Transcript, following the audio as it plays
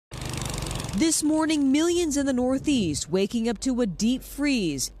This morning, millions in the Northeast waking up to a deep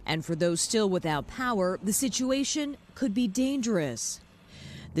freeze. And for those still without power, the situation could be dangerous.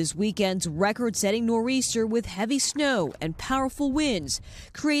 This weekend's record-setting nor'easter with heavy snow and powerful winds,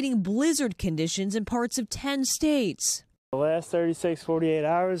 creating blizzard conditions in parts of 10 states. The last 48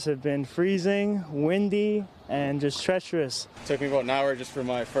 hours have been freezing, windy, and just treacherous. It took me about an hour just for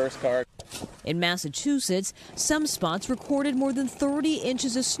my first car. In Massachusetts, some spots recorded more than 30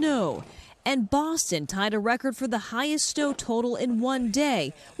 inches of snow. And Boston tied a record for the highest snow total in one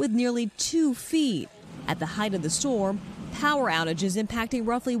day with nearly 2 feet. At the height of the storm, power outages impacting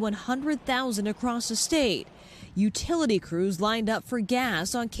roughly 100,000 across the state. Utility crews lined up for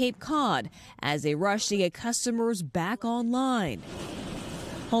gas on Cape Cod as they rushed to get customers back online.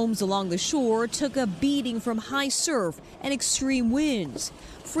 Homes along the shore took a beating from high surf and extreme winds.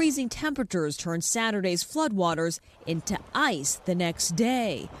 Freezing temperatures turned Saturday's floodwaters into ice the next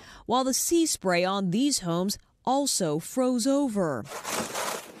day, while the sea spray on these homes also froze over.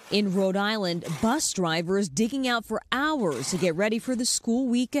 In Rhode Island, bus drivers digging out for hours to get ready for the school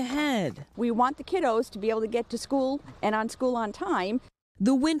week ahead. We want the kiddos to be able to get to school and on school on time.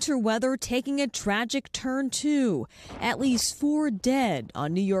 The winter weather taking a tragic turn, too. At least 4 dead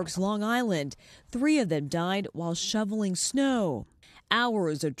on New York's Long Island. 3 of them died while shoveling snow.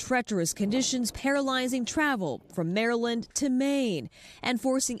 Hours of treacherous conditions paralyzing travel from Maryland to Maine and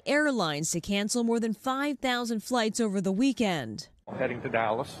forcing airlines to cancel more than 5,000 flights over the weekend. Heading to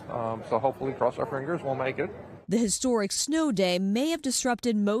Dallas, so hopefully, cross our fingers, we'll make it. The historic snow day may have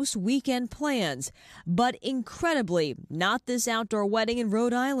disrupted most weekend plans, but incredibly, not this outdoor wedding in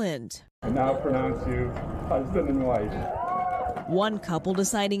Rhode Island. I now pronounce you husband and wife. One couple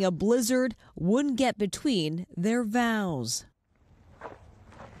deciding a blizzard wouldn't get between their vows.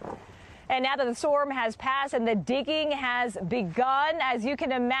 And now that the storm has passed and the digging has begun, as you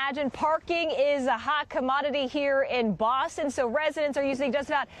can imagine, parking is a hot commodity here in Boston. So residents are using just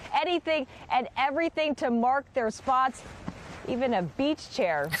about anything and everything to mark their spots. Even a beach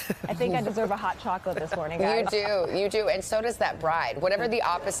chair. I think I deserve a hot chocolate this morning, guys. You do. And so does that bride. Whatever the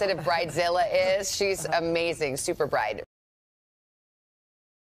opposite of Bridezilla is, she's amazing. Super bride.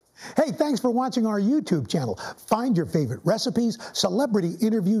 Hey, thanks for watching our YouTube channel. Find your favorite recipes, celebrity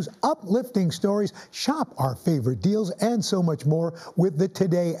interviews, uplifting stories, shop our favorite deals, and so much more with the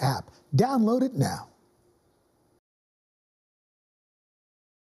Today app. Download it now.